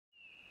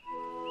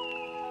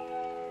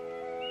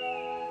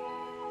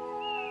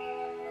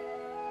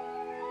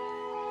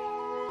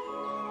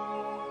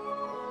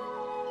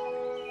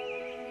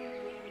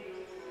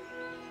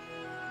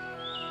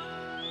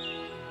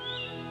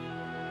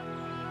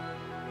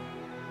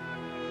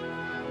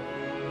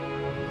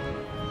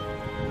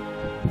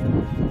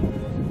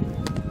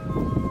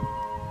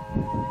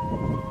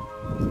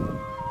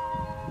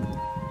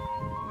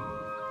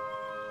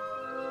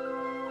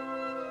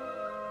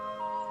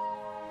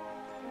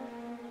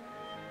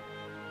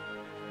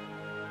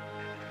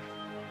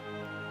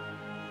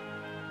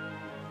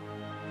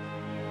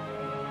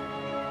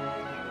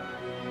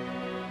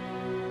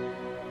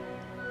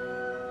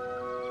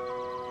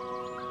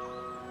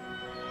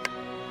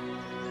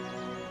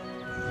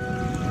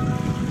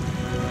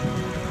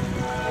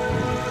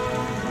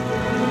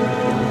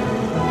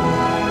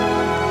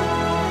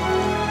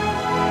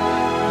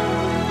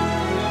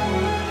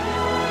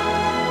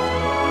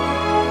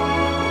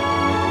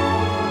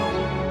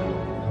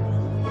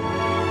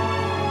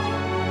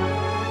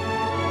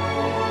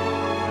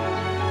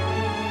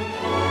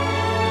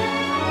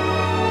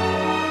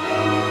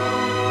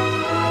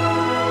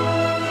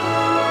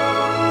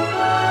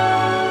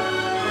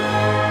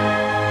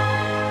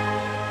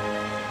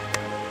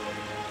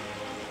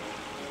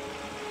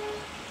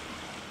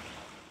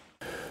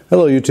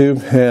Hello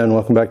YouTube, and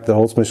welcome back to the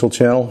Holtz-Michel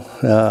channel.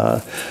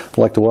 I'd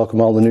like to welcome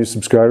all the new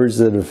subscribers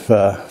that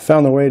have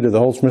found their way to the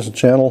Holtz-Michel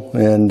channel,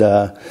 and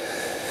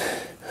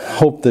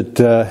hope that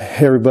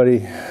everybody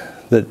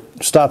that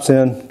stops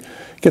in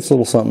gets a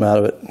little something out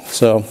of it.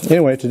 So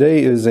anyway,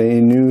 today is a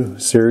new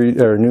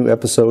series, or new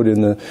episode in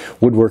the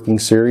woodworking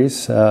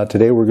series.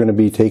 Today we're going to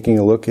be taking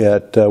a look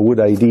at wood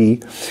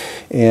ID,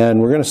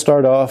 and we're going to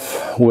start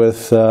off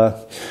with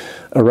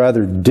a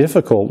rather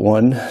difficult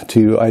one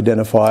to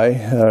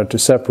identify, to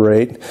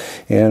separate,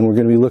 and we're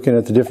going to be looking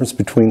at the difference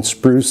between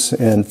spruce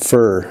and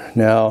fir.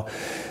 Now,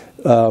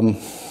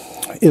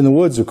 in the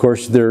woods, of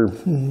course, they're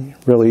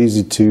really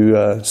easy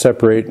to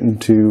separate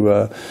and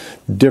to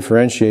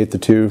differentiate the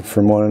two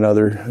from one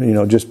another, you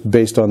know, just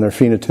based on their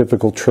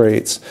phenotypical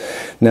traits.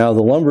 Now,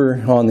 the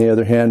lumber, on the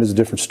other hand, is a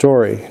different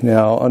story.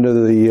 Now, under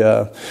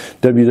the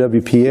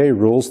WWPA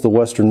rules, the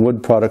Western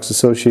Wood Products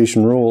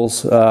Association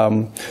rules,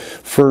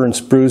 fir and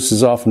spruce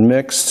is often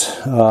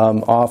mixed.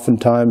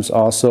 Oftentimes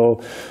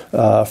also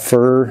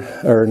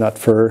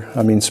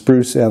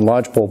spruce and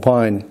lodgepole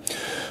pine.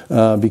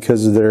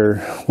 Because of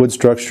their wood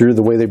structure,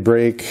 the way they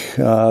break,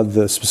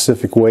 the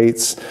specific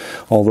weights,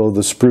 although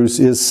the spruce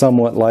is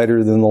somewhat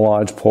lighter than the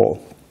lodgepole.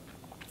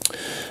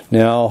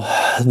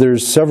 Now,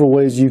 there's several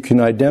ways you can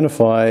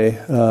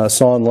identify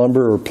sawn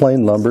lumber or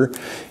plain lumber.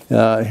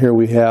 Here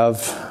we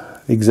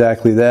have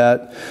exactly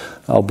that.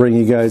 I'll bring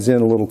you guys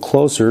in a little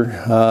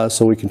closer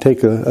so we can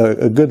take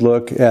a good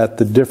look at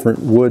the different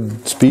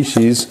wood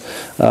species.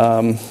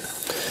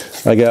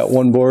 I got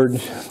one board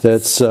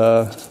that's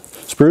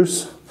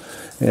spruce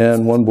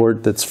and one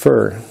board that's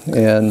fir,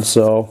 and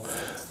so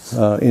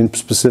in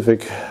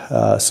specific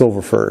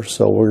silver fir.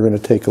 So we're going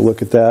to take a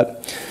look at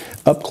that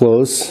up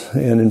close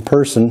and in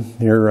person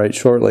here right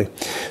shortly.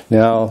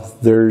 Now,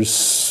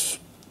 there's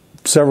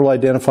several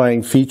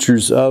identifying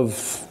features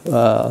of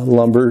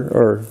lumber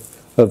or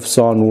of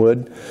sawn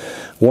wood.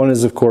 One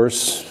is, of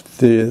course,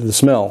 the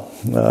smell.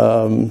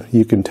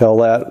 You can tell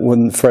that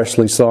when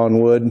freshly sawn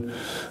wood.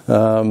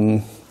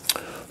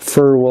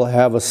 Fir will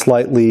have a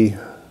slightly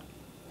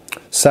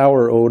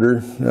sour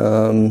odor.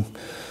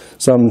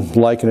 Some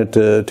liken it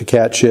to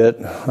cat shit.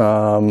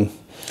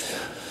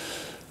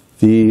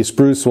 The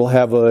spruce will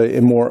have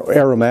a more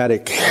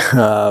aromatic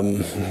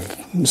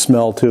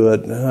smell to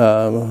it,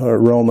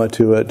 aroma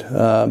to it,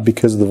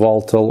 because of the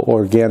volatile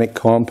organic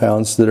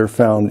compounds that are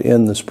found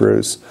in the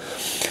spruce.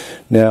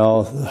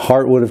 Now,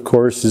 heartwood, of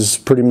course, is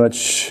pretty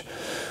much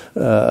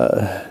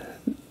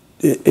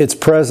it's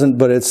present,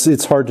 but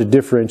it's hard to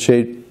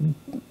differentiate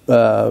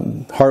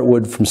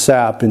heartwood from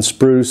sap in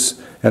spruce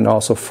and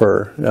also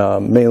fir,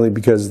 mainly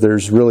because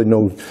there's really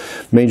no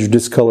major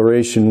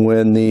discoloration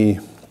when the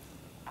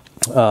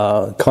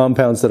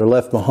compounds that are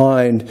left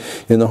behind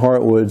in the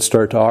heartwood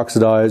start to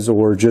oxidize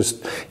or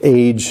just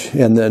age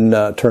and then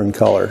turn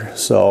color.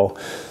 So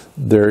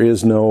there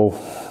is no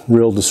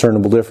real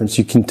discernible difference.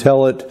 You can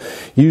tell it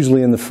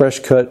usually in the fresh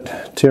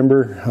cut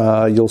timber.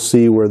 You'll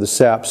see where the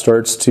sap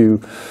starts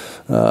to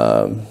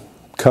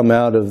come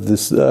out of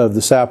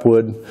the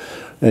sapwood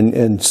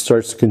and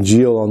starts to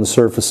congeal on the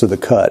surface of the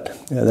cut.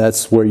 And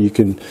that's where you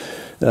can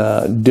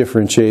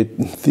differentiate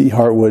the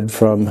heartwood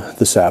from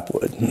the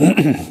sapwood.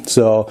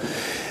 So,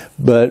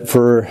 but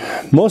for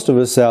most of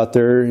us out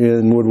there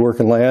in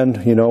woodworking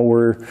land, you know,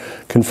 we're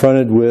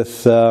confronted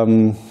with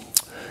going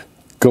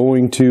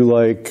to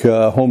like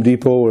Home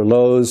Depot or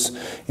Lowe's,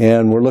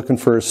 and we're looking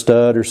for a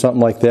stud or something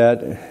like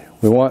that.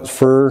 We want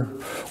fir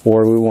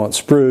or we want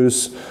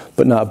spruce,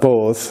 but not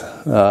both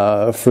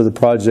for the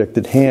project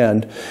at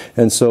hand.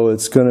 And so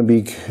it's going to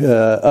be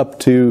up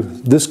to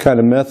this kind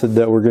of method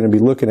that we're going to be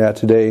looking at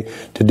today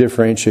to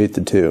differentiate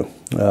the two.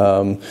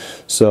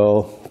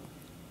 So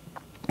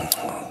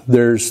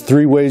there's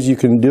three ways you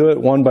can do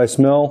it: one by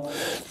smell,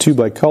 two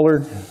by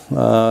color,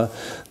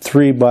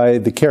 three by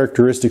the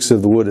characteristics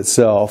of the wood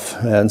itself.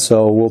 And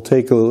so we'll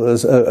take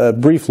a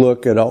brief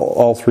look at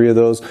all three of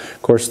those.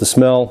 Of course, the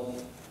smell,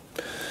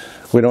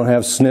 we don't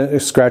have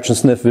scratch and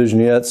sniff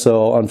vision yet,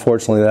 so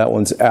unfortunately that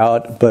one's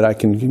out. But I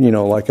can, you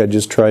know, like I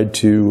just tried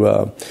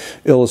to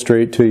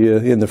illustrate to you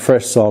in the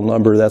fresh sawn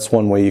lumber, that's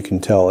one way you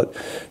can tell it.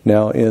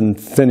 Now, in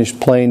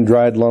finished plain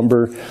dried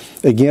lumber,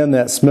 again,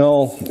 that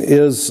smell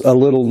is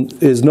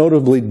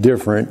notably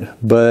different.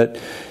 But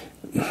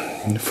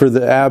for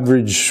the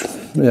average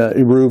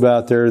rube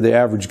out there, the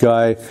average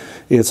guy,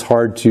 it's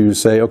hard to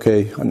say,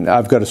 okay,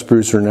 I've got a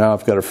spruce or now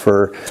I've got a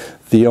fir.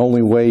 The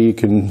only way you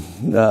can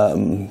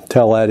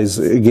tell that is,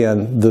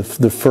 again, the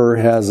fir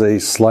has a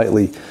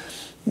slightly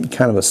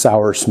kind of a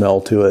sour smell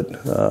to it,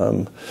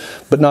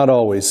 but not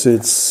always.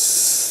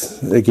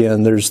 It's,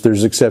 again,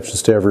 there's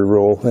exceptions to every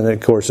rule, and of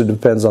course it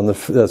depends on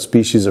the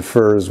species of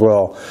fir as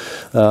well.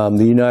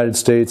 The United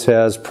States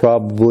has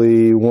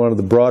probably one of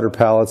the broader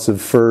palettes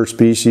of fir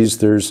species.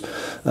 There's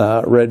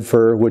red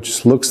fir,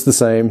 which looks the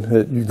same.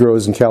 It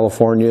grows in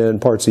California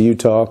and parts of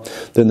Utah.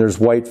 Then there's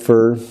white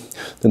fir.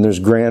 Then there's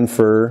grand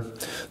fir.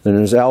 Then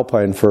there's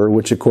alpine fir,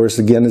 which of course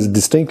again is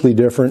distinctly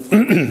different.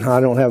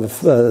 I don't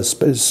have a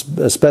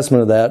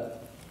specimen of that.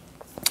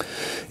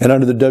 And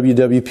under the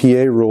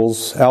WWPA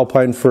rules,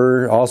 alpine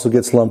fir also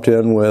gets lumped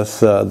in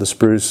with the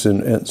spruce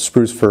and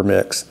spruce fir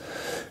mix.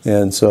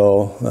 And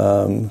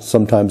so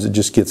sometimes it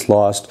just gets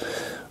lost.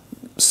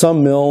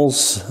 Some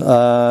mills,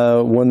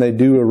 when they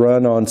do a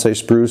run on, say,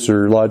 spruce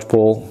or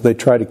lodgepole, they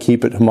try to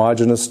keep it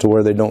homogeneous to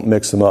where they don't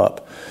mix them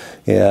up.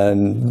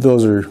 And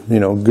those are, you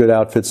know, good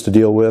outfits to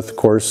deal with. Of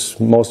course,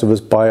 most of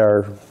us buy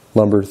our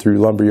lumber through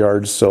lumber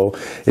yards, so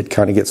it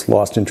kind of gets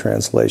lost in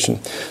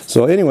translation.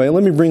 So anyway,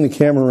 let me bring the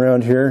camera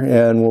around here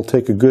and we'll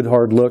take a good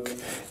hard look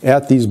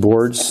at these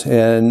boards,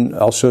 and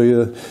I'll show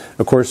you,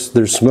 of course,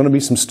 there's going to be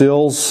some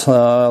stills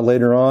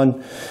later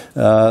on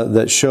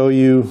that show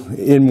you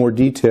in more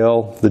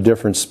detail the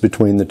difference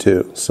between the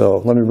two. So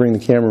let me bring the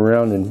camera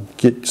around and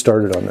get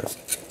started on this.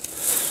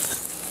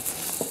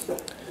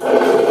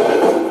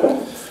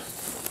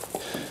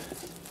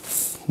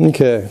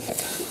 Okay.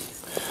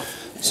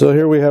 So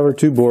here we have our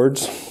two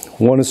boards.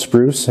 One is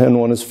spruce and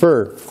one is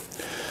fir.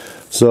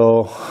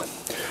 So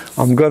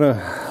I'm going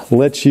to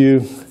let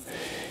you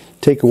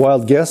take a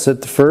wild guess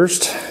at the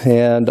first,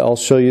 and I'll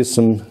show you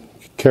some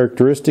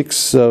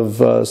characteristics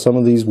of some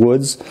of these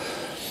woods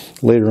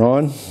later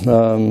on.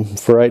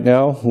 For right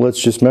now, let's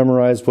just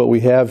memorize what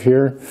we have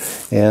here,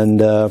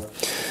 and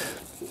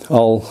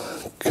I'll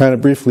kind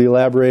of briefly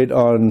elaborate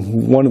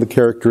on one of the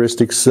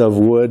characteristics of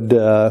wood,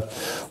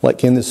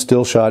 like in this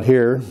still shot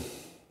here.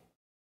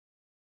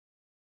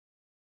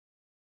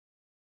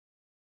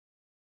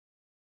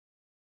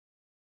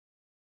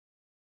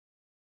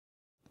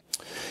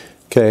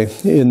 Okay,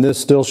 in this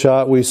still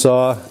shot we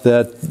saw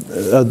that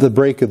the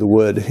break of the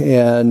wood,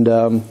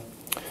 and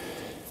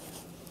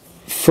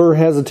fir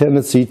has a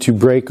tendency to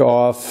break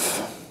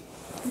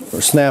off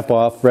or snap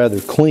off rather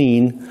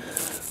clean,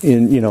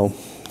 and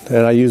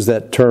I use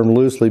that term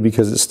loosely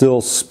because it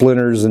still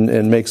splinters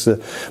and makes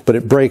but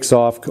it breaks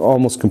off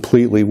almost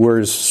completely,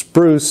 whereas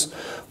spruce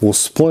will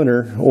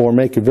splinter or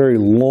make a very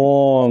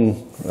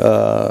long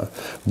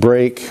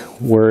break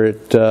where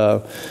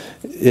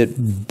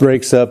it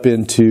breaks up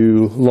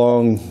into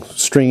long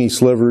stringy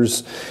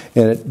slivers,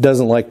 and it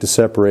doesn't like to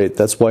separate.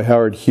 That's why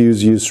Howard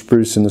Hughes used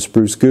spruce in the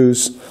Spruce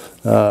Goose,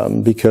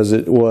 because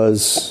it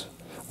was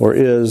or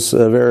is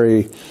a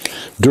very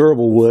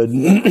durable wood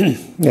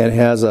and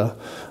has a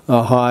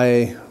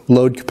high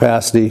load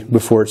capacity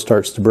before it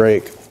starts to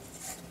break.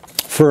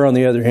 Fir, on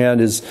the other hand,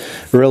 is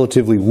a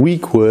relatively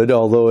weak wood,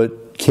 although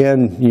it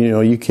can,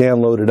 you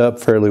can load it up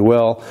fairly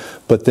well,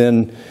 but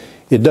then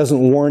it doesn't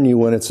warn you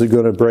when it's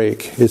going to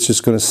break. It's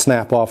just going to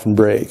snap off and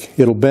break.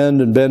 It'll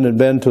bend and bend and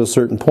bend to a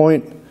certain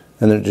point,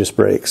 and then it just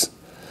breaks.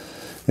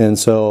 And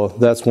so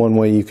that's one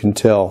way you can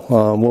tell.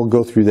 We'll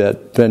go through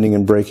that bending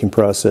and breaking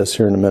process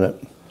here in a minute.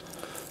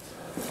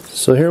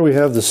 So here we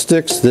have the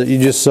sticks that you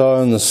just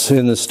saw in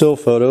the still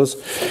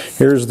photos.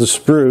 Here's the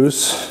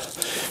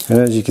spruce, and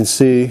as you can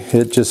see,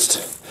 it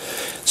just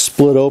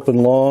split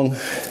open long,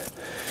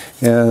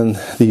 and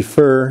the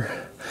fir,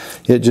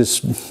 it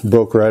just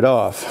broke right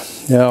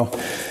off. Now,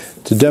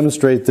 to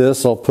demonstrate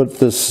this, I'll put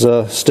this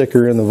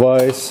sticker in the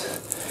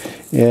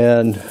vise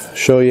and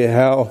show you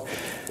how.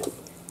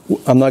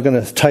 I'm not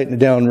going to tighten it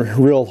down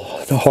real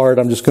hard.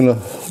 I'm just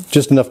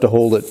enough to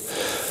hold it.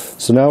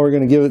 So now we're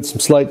going to give it some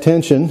slight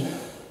tension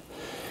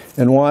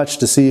and watch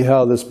to see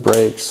how this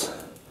breaks.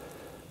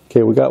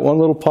 Okay, we got one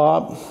little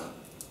pop,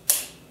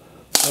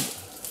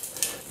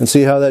 and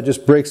see how that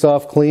just breaks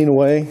off clean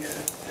away.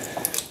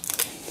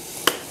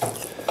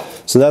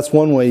 So that's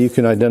one way you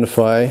can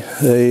identify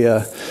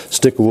a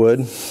stick of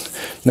wood.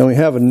 Now we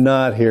have a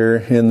knot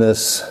here in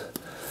this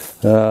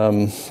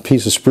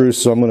piece of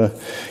spruce, so I'm going to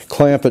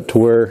clamp it to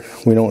where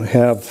we don't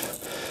have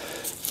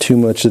too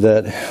much of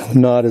that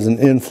knot as an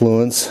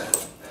influence.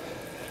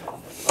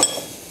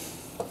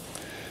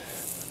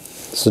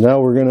 So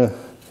now we're going to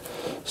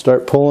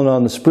start pulling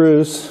on the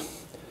spruce.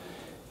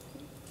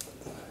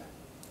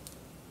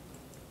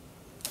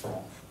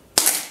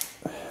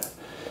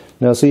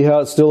 Now see how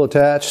it's still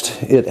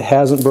attached? It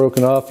hasn't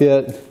broken off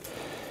yet.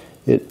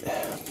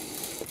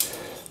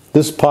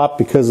 This popped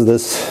because of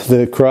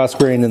the cross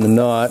grain in the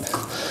knot.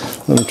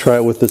 Let me try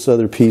it with this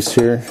other piece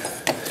here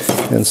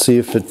and see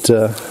if it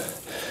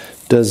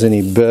does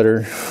any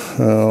better.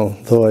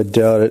 Though I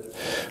doubt it.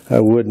 I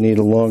would need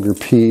a longer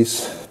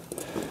piece.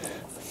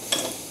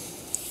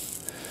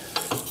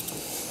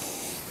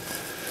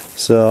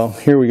 So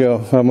here we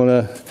go. I'm going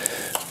to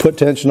put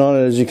tension on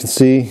it. As you can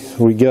see,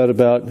 we got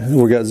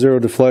zero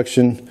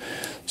deflection.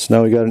 So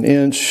now we got 1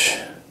 inch,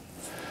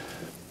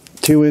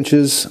 2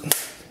 inches.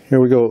 Here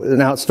we go. And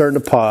now it's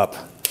starting to pop.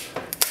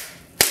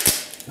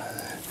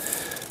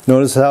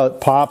 Notice how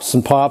it pops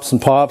and pops and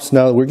pops.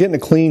 Now we're getting a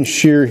clean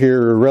shear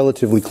here, or a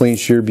relatively clean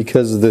shear,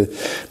 because of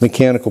the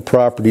mechanical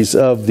properties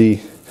of the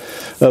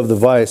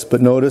vise. But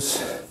notice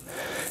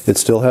it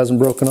still hasn't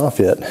broken off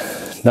yet.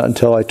 Not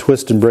until I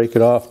twist and break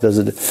it off does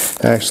it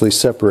actually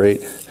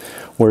separate.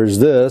 Whereas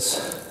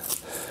this,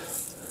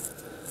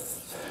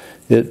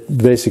 it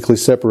basically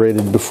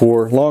separated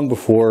long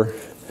before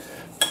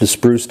the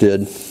spruce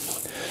did.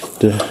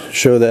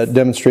 To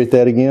demonstrate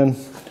that again.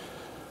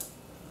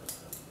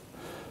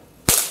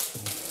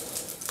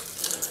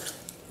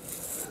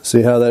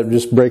 See how that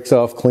just breaks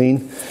off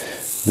clean?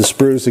 The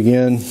spruce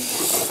again,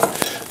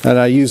 and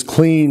I use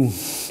clean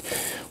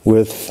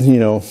with, you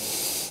know,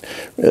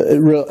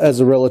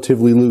 as a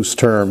relatively loose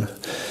term.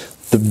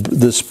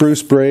 The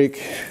spruce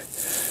break,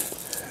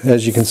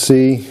 as you can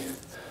see,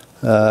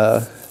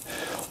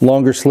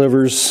 longer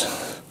slivers.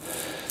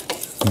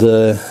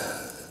 The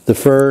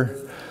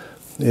fir,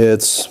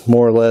 it's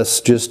more or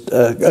less just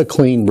a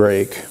clean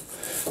break.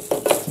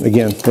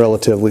 Again,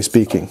 relatively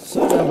speaking.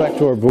 So now back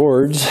to our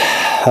boards.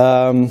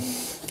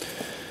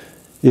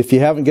 If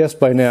you haven't guessed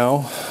by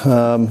now,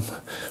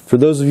 for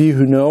those of you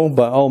who know,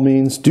 by all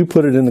means, do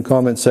put it in the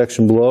comment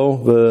section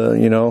below,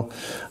 you know,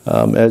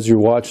 as you're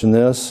watching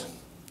this.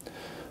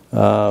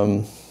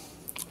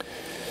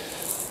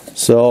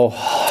 So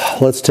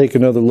let's take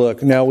another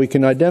look. Now we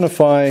can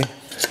identify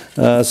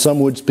some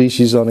wood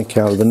species on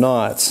account of the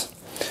knots.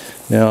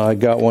 Now I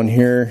got one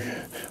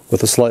here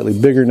with a slightly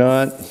bigger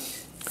knot.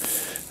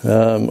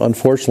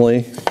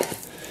 Unfortunately,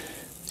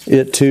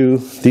 it too,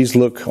 these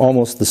look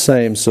almost the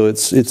same, so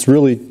it's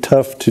really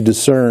tough to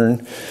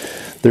discern.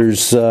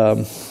 There's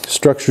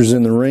structures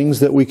in the rings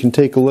that we can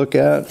take a look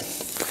at.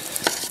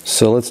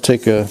 So let's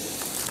take a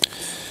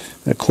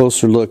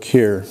closer look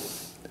here.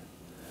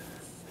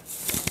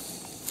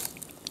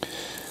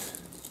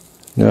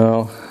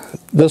 Now,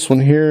 this one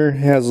here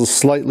has a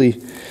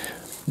slightly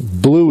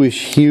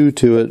bluish hue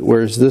to it,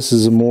 whereas this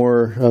is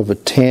more of a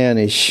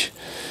tannish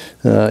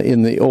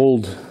in the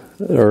old,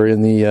 or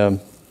in the,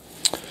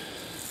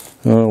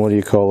 what do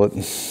you call it?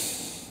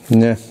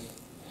 Nah.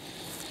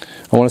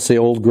 I want to say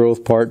old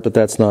growth part, but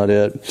that's not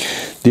it.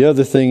 The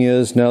other thing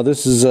is, now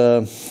this is,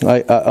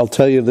 I'll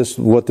tell you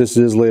what this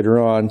is later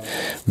on,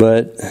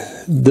 but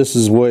this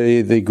is the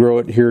way they grow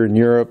it here in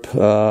Europe.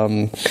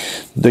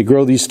 They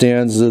grow these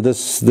stands,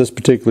 this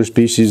particular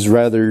species,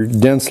 rather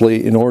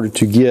densely in order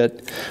to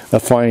get a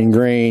fine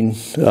grain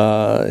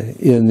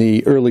in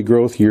the early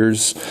growth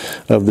years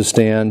of the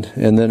stand,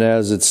 and then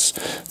as it's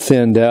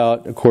thinned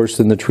out, of course,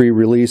 then the tree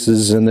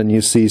releases, and then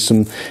you see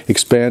some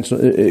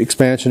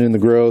expansion in the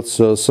growth.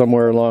 So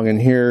somewhere along in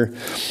here,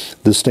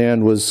 the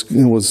stand was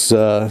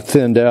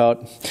thinned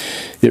out,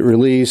 it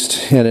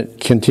released, and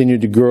it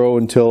continued to grow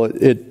until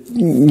it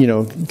you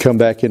know, come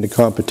back into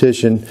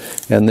competition,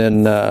 and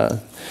then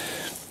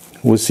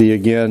we'll see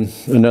again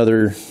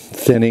another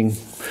thinning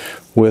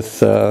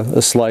with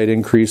a slight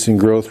increase in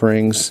growth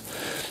rings.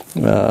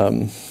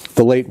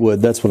 The late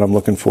wood, that's what I'm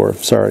looking for,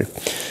 sorry.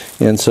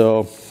 And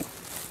so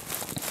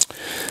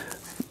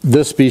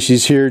this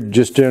species here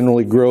just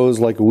generally grows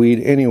like a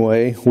weed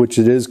anyway, which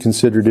it is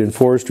considered in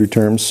forestry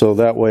terms, so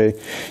that way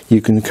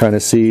you can kind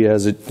of see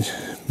as it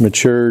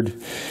matured,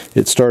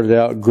 it started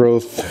out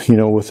growth, you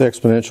know, with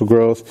exponential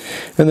growth,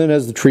 and then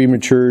as the tree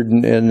matured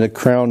and the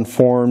crown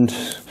formed,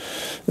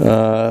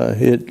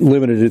 it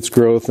limited its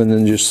growth and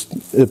then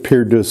just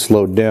appeared to have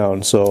slowed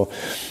down. So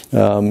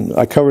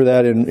I cover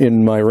that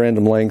in my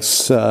random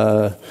lengths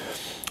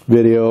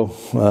video,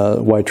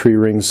 why tree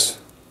rings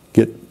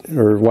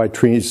or why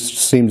trees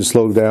seem to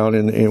slow down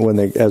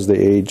as they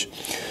age.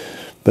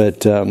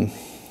 But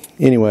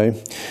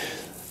anyway,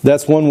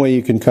 that's one way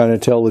you can kind of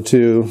tell the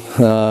two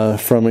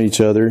from each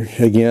other.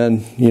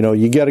 Again, you know,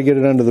 you got to get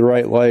it under the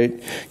right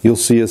light. You'll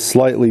see a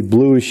slightly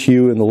bluish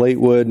hue in the late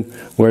wood,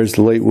 whereas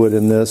the late wood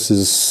in this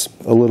is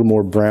a little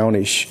more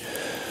brownish.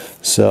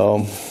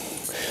 So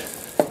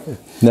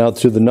now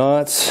to the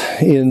knots.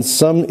 In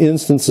some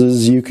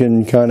instances, you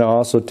can kind of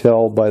also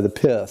tell by the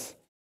pith.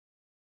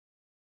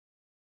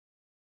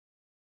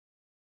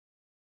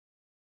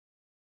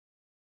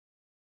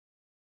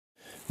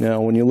 Now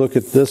when you look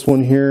at this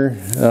one here,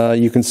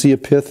 you can see a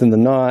pith in the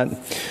knot,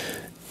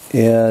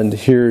 and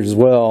here as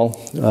well.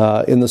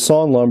 In the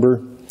sawn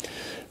lumber,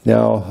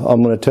 now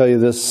I'm going to tell you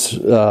this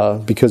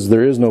because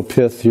there is no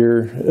pith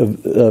here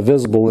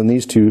visible in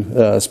these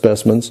two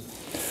specimens,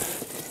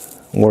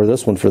 or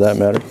this one for that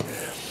matter.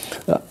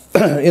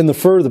 In the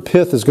fir, the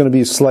pith is going to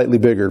be slightly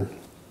bigger.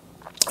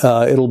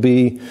 It'll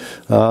be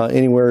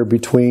anywhere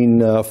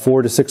between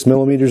 4 to 6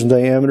 millimeters in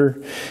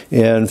diameter,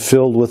 and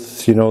filled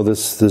with, you know,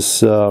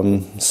 this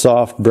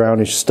soft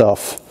brownish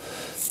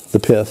stuff, the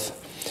pith.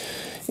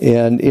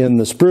 And in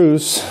the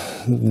spruce,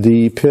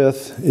 the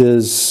pith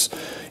is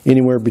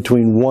anywhere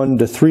between 1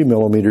 to 3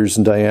 millimeters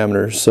in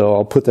diameter. So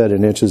I'll put that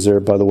in inches there,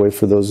 by the way,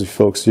 for those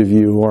folks of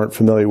you who aren't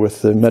familiar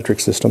with the metric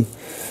system.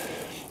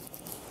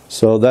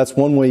 So that's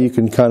one way you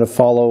can kind of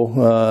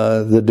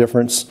follow the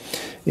difference.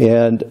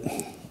 And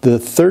the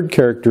third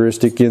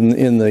characteristic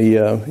in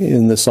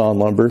the sawn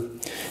lumber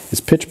is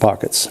pitch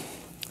pockets.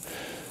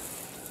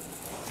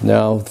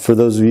 Now, for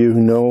those of you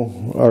who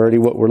know already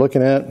what we're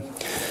looking at,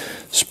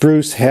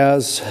 spruce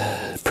has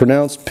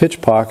pronounced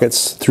pitch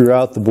pockets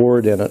throughout the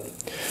board in it,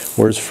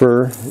 whereas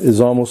fir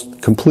is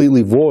almost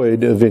completely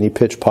void of any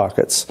pitch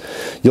pockets.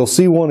 You'll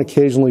see one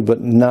occasionally,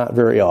 but not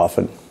very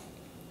often.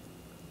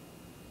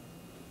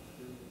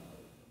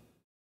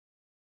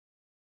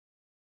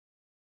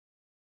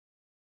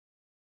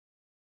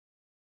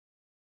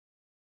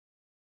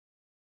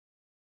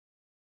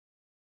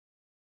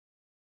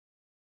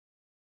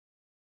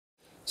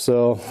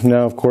 So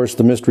now, of course,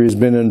 the mystery has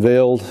been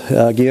unveiled.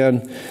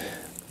 Again,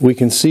 we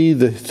can see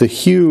the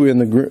hue in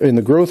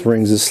the growth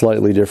rings is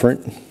slightly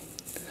different.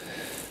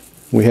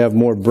 We have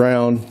more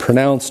brown,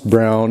 pronounced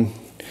brown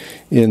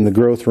in the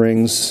growth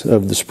rings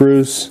of the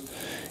spruce,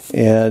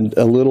 and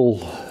a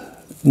little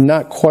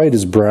not quite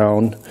as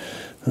brown,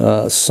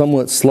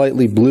 somewhat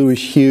slightly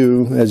bluish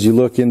hue as you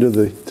look into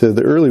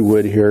the early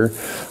wood here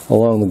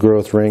along the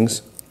growth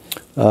rings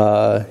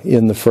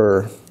in the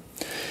fir.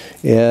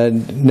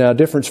 And now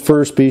different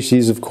fir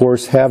species, of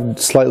course, have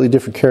slightly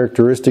different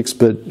characteristics,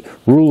 but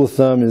rule of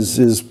thumb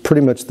is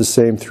pretty much the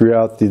same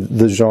throughout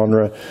the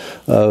genre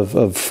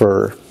of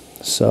fir.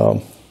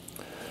 So,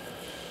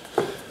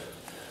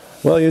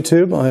 well,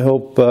 YouTube, I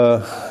hope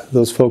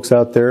those folks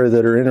out there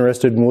that are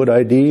interested in wood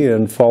ID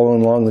and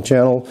following along the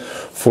channel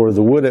for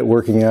the wood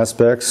working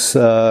aspects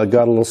got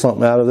a little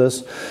something out of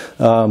this.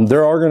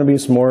 There are going to be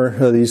some more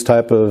of these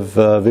type of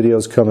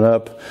videos coming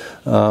up.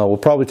 We'll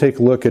probably take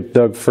a look at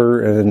Doug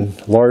fir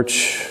and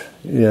larch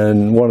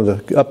in one of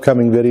the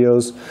upcoming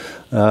videos.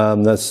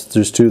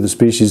 There's two of the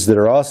species that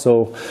are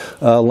also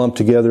lumped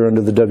together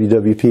under the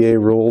WWPA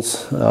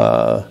rules.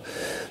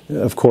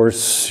 Of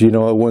course, you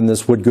know, when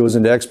this wood goes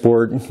into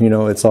export, you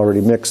know, it's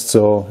already mixed,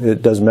 so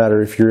it doesn't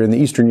matter if you're in the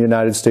eastern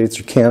United States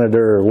or Canada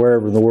or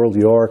wherever in the world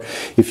you are.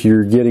 If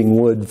you're getting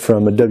wood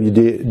from a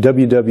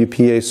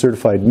WWPA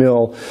certified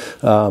mill,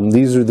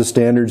 these are the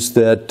standards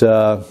that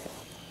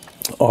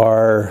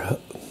are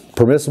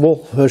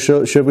permissible,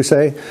 should we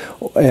say,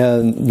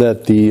 and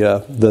that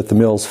the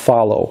mills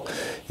follow.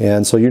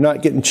 And so you're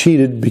not getting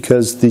cheated,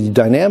 because the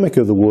dynamic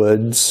of the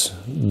woods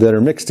that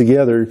are mixed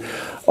together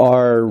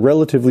are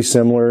relatively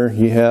similar.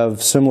 You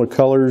have similar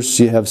colors,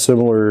 you have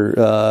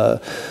similar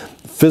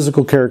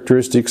physical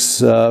characteristics,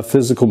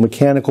 physical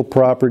mechanical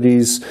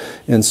properties,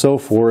 and so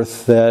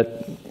forth,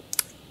 that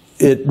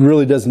it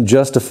really doesn't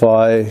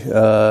justify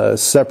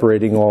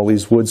separating all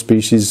these wood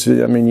species.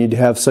 I mean, you'd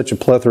have such a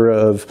plethora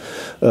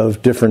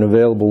of different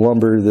available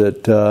lumber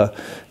that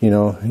you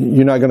know,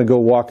 you're not going to go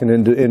walking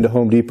into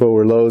Home Depot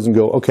or Lowe's and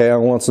go, okay, I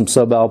want some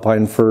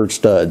subalpine fir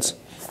studs.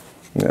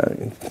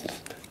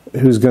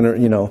 Who's going to,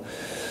 you know,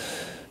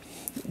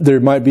 there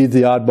might be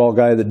the oddball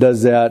guy that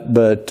does that,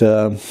 but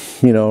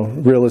you know,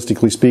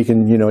 realistically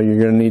speaking, you know, you're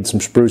going to need some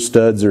spruce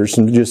studs or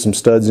just some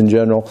studs in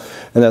general,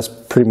 and that's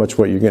pretty much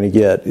what you're going to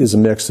get, is a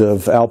mix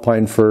of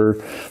alpine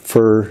fir,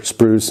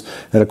 spruce,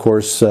 and of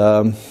course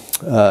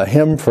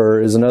hem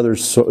fir is another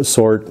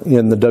sort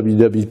in the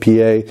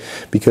WWPA,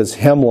 because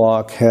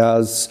hemlock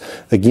has,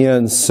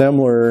 again,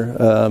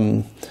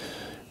 similar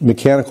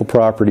mechanical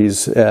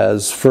properties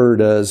as fir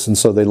does, and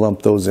so they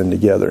lump those in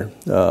together.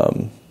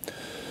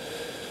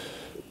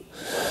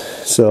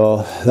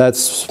 So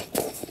that's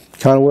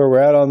kind of where we're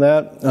at on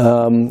that.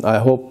 I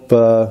hope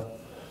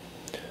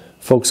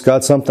folks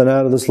got something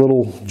out of this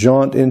little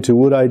jaunt into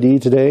wood ID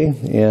today,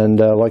 and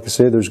like I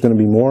say, there's going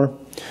to be more.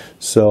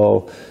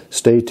 So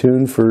stay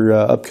tuned for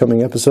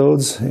upcoming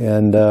episodes,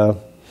 and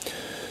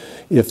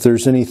if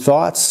there's any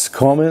thoughts,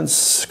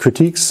 comments,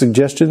 critiques,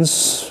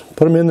 suggestions,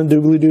 put them in the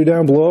doobly-doo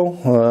down below.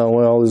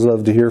 We always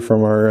love to hear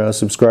from our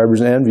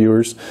subscribers and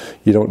viewers.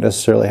 You don't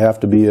necessarily have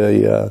to be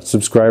a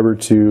subscriber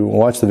to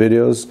watch the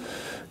videos.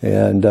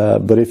 And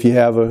but if you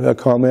have a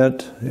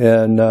comment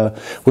and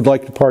would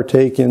like to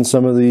partake in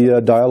some of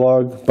the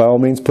dialogue, by all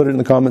means, put it in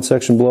the comment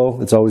section below.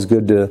 It's always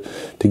good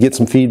to get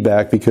some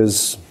feedback,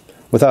 because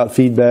without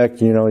feedback,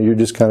 you know, you're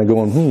just kind of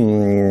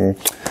going,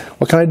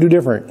 what can I do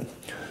different?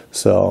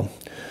 So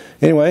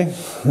anyway,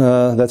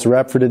 that's a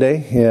wrap for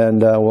today,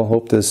 and we'll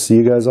hope to see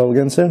you guys all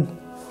again soon.